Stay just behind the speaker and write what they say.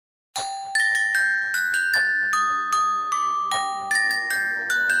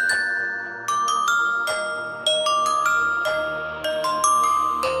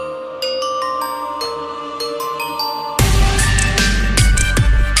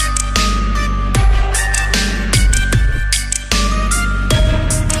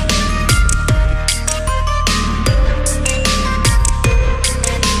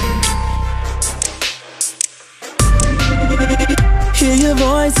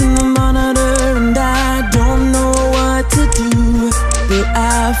watching the monitor and I don't know what to do, but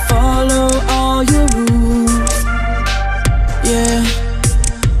I follow all your rules, yeah.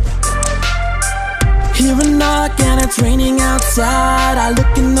 Hear a knock and it's raining outside. I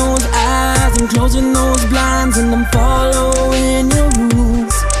look in those eyes and closing those blinds, and I'm following your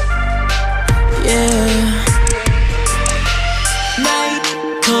rules, yeah. Night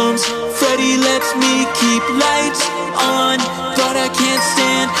comes, Freddy lets me keep lights on, but I can't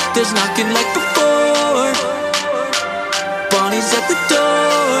stand, there's knocking like before. Bonnie's at the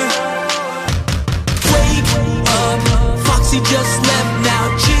door. Wake up, Foxy just left now,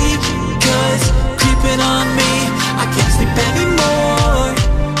 G, 'cause creeping on me, I can't sleep anymore.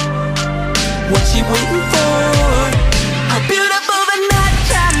 What's she waiting for? How beautiful the night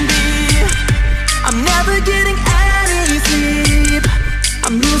can be. I'm never getting any sleep.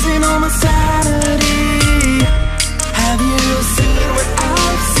 I'm losing all my sanity. Have you seen what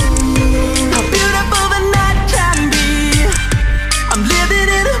I've seen? How beautiful the night can be. I'm living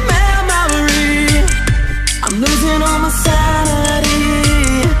in a memory. I'm losing all my sanity.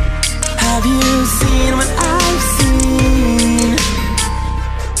 Have you seen what I've seen?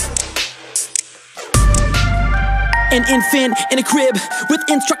 An infant in a crib with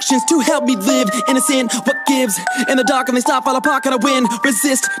instructions to help me live. Innocent, what gives? In the dark and they stop, fall apart, can I win?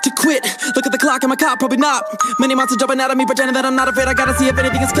 Resist to quit. Look at the clock in my car, probably not. Many monsters jumping out at me, pretending that I'm not afraid. I gotta see if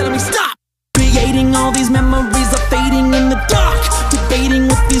anything is killing me. Stop! Creating all these memories are fading in the dark. Debating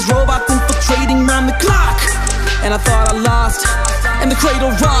with these robots infiltrating round the clock. And I thought I lost, and the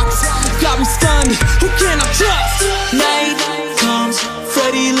cradle rocks. Got me stunned, who can I trust? Night comes,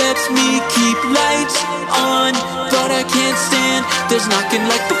 Freddy lets me keep lights on, but I can't stand, there's knocking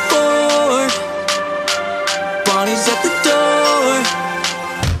like before. Bonnie's at the door.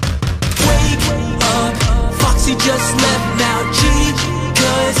 Wake up, Foxy just left now, G,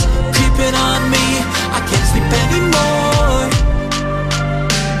 'cause creeping on me, I can't sleep anymore.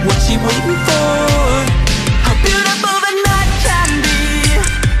 What's she waiting for? How beautiful the night can be.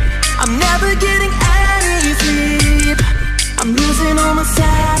 I'm never getting any sleep. I'm losing all my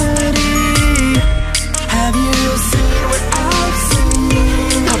sanity. Have you seen what I've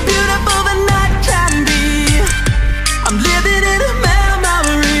seen? How beautiful the night can be. I'm living in a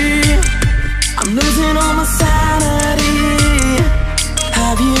memory. I'm losing all my sanity.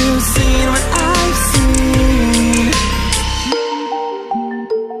 Have you seen what I've seen?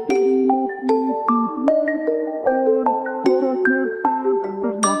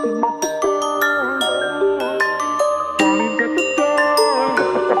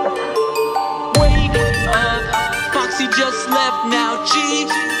 Wake up, Foxy just left now, G,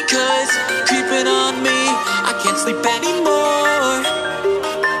 'cause creeping on me, I can't sleep anymore.